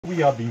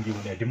We are being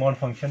given a demand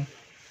function.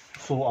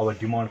 So our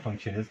demand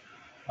function is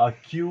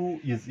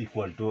q is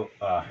equal to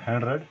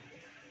 100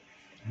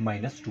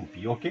 minus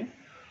 2p. Okay,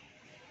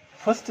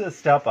 first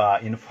step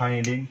in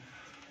finding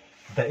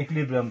the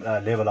equilibrium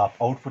level of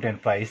output and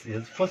price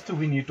is, first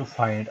we need to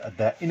find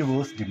the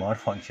inverse demand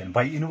function.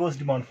 By inverse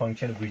demand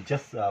function,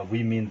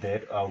 we mean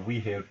that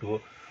we have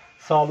to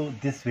solve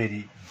this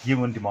very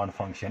given demand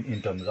function in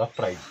terms of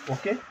price.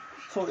 Okay,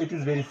 so it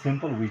is very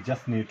simple. We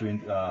just need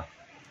to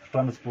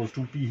transpose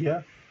 2p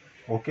here.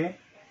 Okay,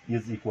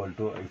 is equal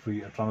to, if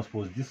we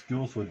transpose this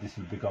q, so this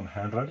will become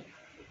 100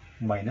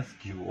 minus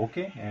q.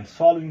 Okay, and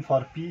solving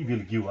for p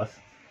will give us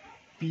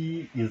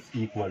p is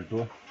equal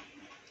to,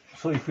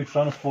 so if we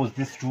transpose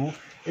this 2,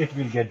 it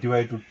will get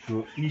divided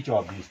to each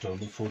of these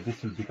terms. So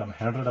this will become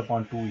 100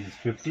 upon 2 is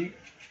 50.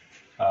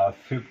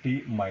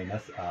 50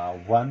 minus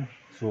 1.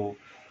 So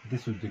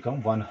this will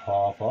become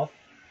 1/2 of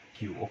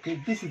q.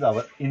 Okay, this is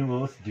our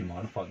inverse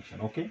demand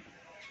function. Okay,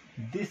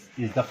 this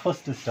is the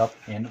first step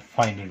in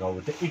finding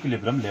out the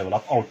equilibrium level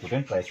of output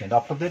and price. And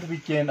after that, we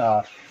can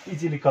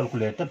easily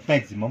calculate the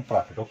maximum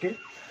profit. Okay,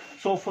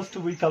 so first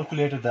we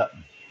calculated the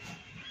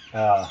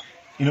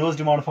inverse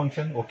demand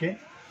function. Okay,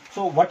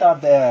 so what are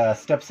the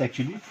steps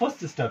actually?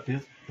 First step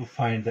is to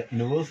find the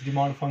inverse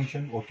demand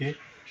function. Okay,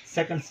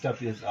 second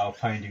step is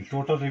finding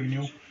total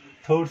revenue.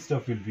 Third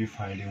step will be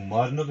finding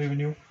marginal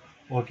revenue.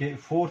 Okay,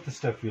 fourth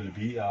step will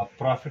be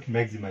profit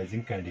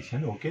maximizing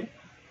condition. Okay,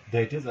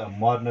 that is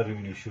marginal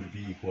revenue should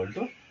be equal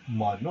to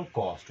marginal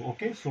cost.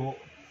 Okay, so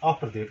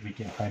after that we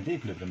can find the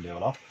equilibrium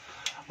level of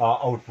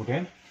output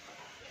and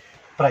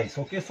price.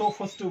 Okay, so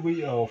first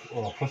we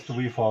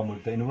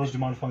formed the inverse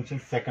demand function.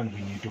 Second,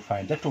 we need to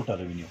find the total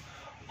revenue.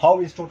 How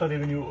is total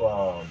revenue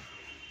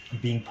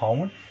being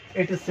found?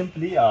 It is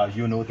simply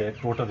you know that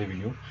total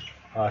revenue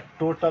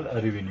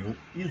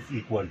is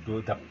equal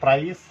to the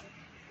price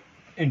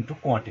into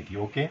quantity.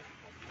 Okay,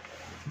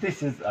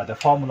 this is the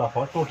formula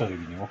for total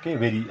revenue. Okay,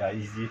 very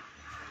easy.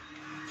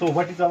 So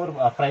what is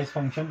our price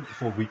function?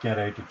 So we can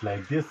write it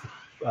like this.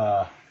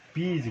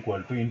 P is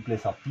equal to, in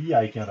place of P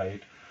I can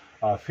write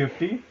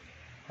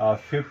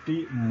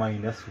 50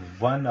 minus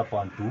 1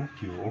 upon 2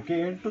 q.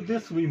 Okay, and to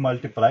this we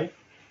multiply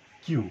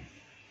q.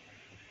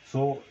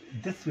 So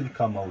this will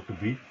come out to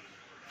be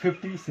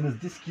 50. Since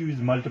this q is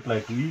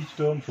multiplied to each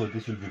term, so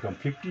this will become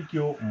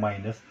 50q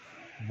minus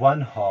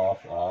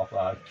 1/2 of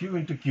q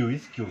into q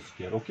is q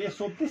square. Okay,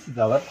 so this is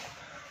our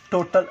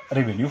total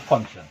revenue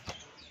function.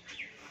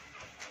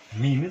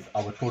 Means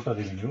our total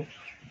revenue,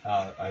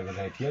 I will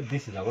write here,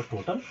 this is our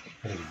total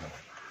revenue.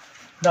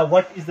 Now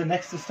what is the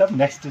next step?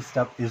 Next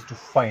step is to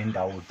find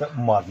out the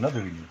marginal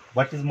revenue.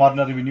 What is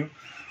marginal revenue?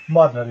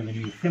 Marginal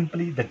revenue is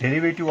simply the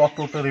derivative of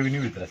total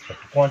revenue with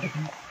respect to quantity.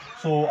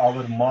 So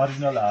our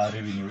marginal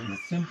revenue is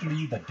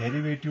simply the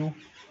derivative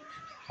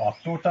of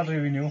total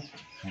revenue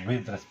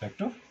with respect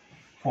to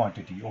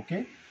quantity.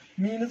 Okay,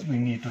 means we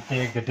need to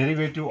take the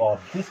derivative of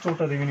this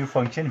total revenue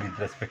function with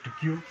respect to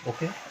q.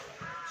 Okay,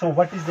 so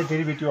what is the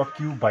derivative of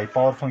q? By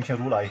power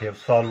function rule, I have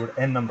solved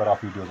n number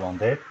of videos on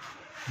that.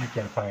 You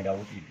can find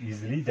out it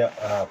easily. The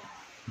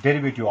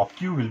derivative of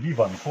q will be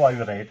 1. So I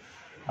will write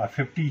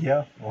 50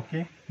 here.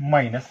 Okay,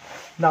 minus,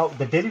 now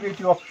the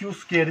derivative of q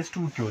square is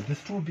 2q.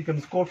 This 2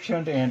 becomes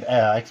coefficient and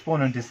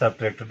exponent is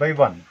subtracted by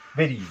 1.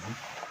 Very easy.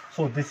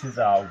 So this is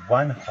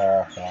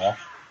 1/2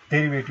 of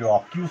derivative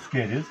of q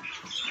square is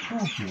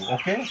 2q.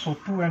 Okay, so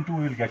 2 and 2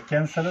 will get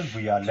cancelled.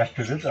 We are left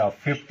with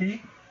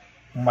 50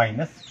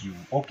 minus q.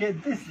 Okay,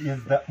 this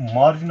is the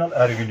marginal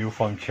revenue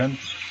function.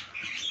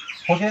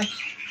 Okay,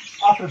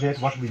 after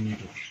that, what we need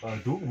to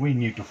do, we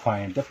need to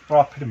find the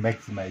profit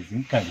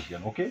maximizing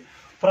condition. Okay,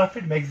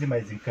 profit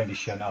maximizing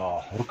condition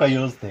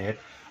requires that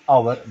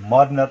our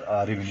marginal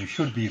revenue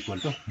should be equal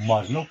to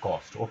marginal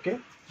cost. Okay,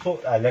 so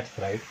let's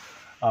write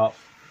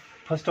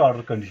first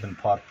order condition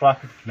for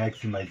profit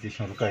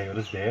maximization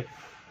requires that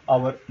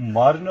our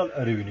marginal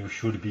revenue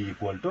should be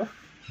equal to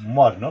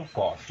marginal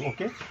cost.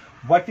 Okay,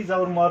 what is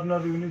our marginal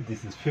revenue?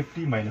 This is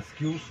 50 minus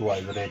q. So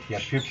I will write here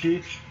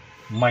 50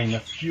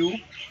 minus q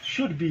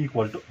should be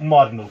equal to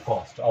marginal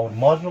cost. Our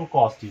marginal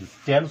cost is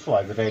 10, so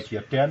I will write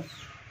here 10,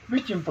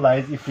 which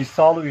implies if we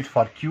solve it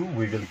for q,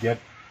 we will get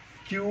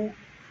q.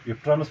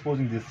 If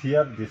transposing this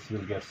here, this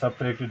will get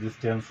subtracted this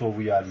 10, so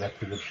we are left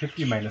with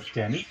 50 minus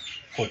 10 is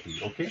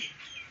 40. Okay,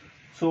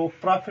 so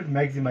profit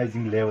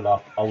maximizing level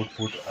of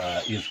output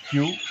is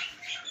q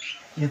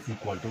is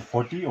equal to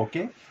 40.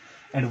 Okay,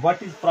 and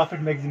what is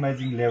profit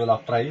maximizing level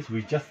of price?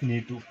 We just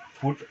need to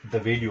put the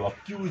value of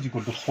q is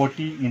equal to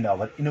 40 in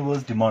our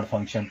inverse demand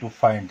function to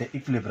find the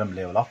equilibrium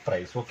level of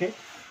price. Okay,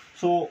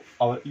 so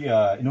our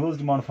inverse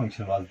demand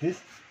function was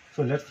this.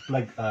 So let's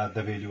plug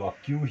the value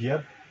of q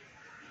here.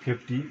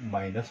 50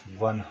 minus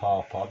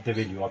 1/2 of the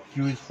value of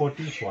q is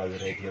 40. So I will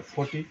write here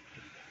 40.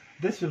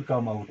 This will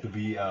come out to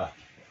be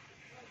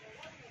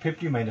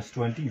 50 minus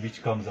 20,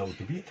 which comes out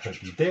to be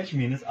 30. That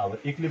means our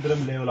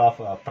equilibrium level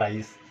of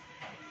price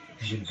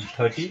will be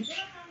 30.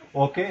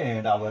 Okay,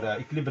 and our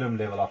equilibrium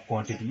level of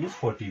quantity is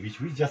 40, which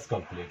we just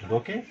calculated.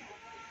 Okay,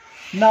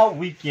 now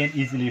we can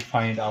easily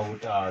find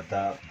out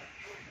the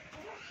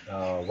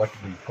what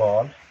we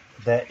call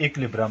the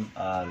equilibrium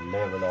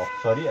level of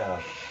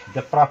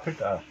the profit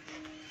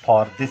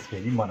for this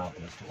very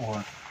monopolist.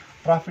 Or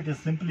profit is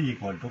simply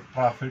equal to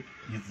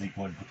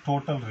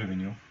total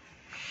revenue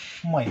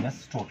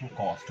minus total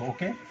cost.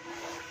 Okay,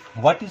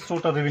 what is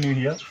total revenue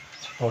here?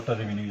 Total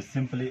revenue is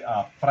simply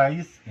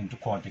price into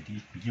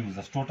quantity gives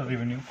us total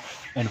revenue.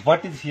 And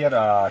what is here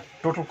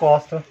total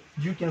cost?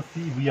 You can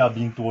see we are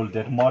being told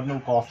that marginal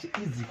cost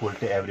is equal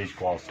to average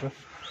cost.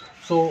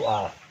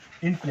 So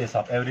in place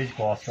of average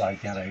cost, I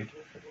can write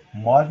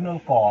marginal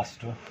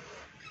cost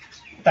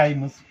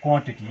times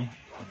quantity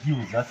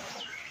gives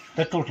us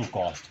the total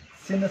cost.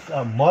 Since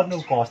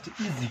marginal cost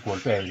is equal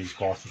to average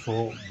cost,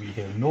 so we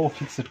have no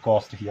fixed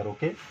cost here.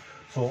 Okay,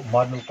 so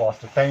marginal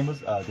cost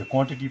times the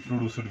quantity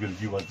produced will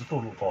give us the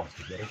total cost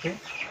here. Okay,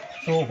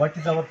 so what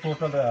is our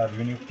total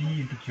revenue?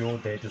 P into Q,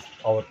 that is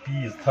our P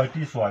is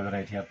 30, so I will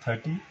write here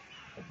 30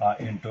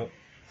 into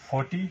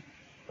 40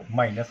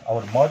 minus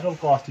our marginal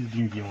cost is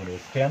being given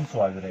as 10,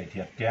 so I will write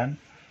here 10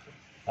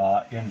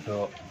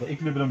 into the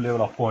equilibrium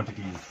level of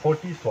quantity is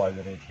 40, so I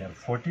will write here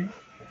 40.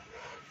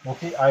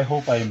 Okay, I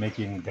hope I am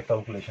making the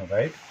calculation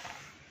right,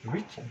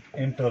 which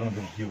in turn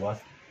will give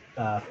us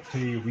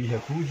 3. We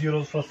have 2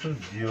 zeros first,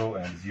 0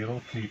 and 0,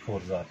 3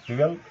 4s are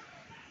 12,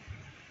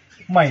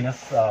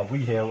 minus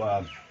we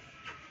have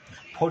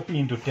 40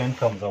 into 10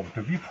 comes out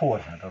to be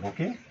 400.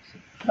 Okay,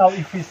 now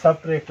if we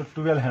subtract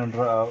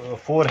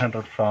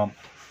 400 from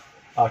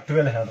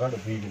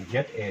 1200, we will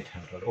get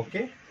 800.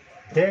 Okay,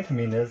 that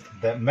means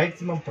the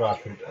maximum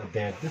profit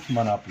that this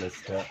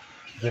monopolist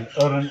will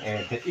earn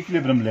at the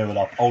equilibrium level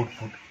of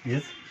output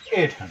is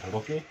 800.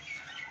 Okay,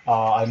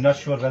 I'm not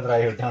sure whether I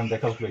have done the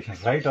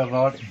calculations right or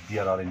not. If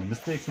there are any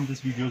mistakes in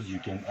this videos, you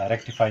can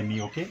rectify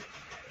me. Okay,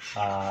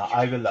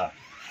 I will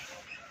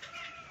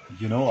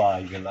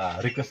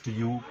request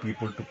you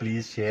people to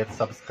please share,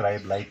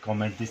 subscribe, like,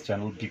 comment this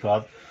channel,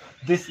 because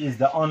this is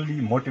the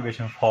only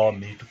motivation for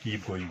me to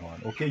keep going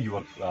on. Okay,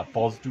 your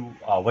positive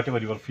whatever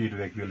your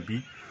feedback will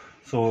be,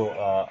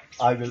 so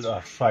I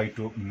will try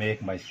to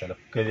make myself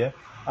clear.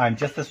 I'm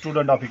just a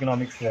student of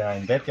economics,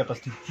 in that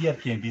capacity there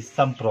can be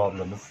some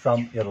problems,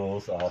 some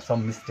errors, or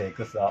some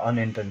mistakes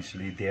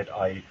unintentionally that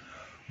I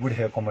would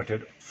have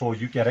committed, so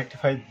you can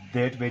rectify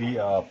that very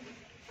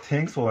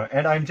thing. So,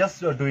 and I'm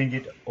just doing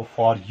it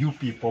for you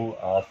people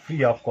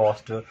free of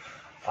cost.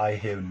 I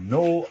have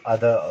no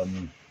other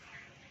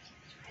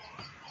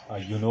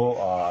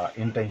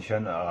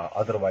intention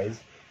otherwise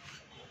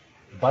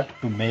but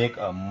to make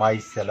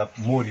myself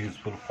more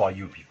useful for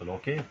you people.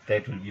 Okay,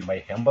 that will be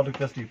my humble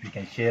request. If you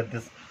can share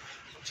this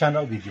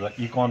channel with your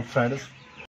econ friends,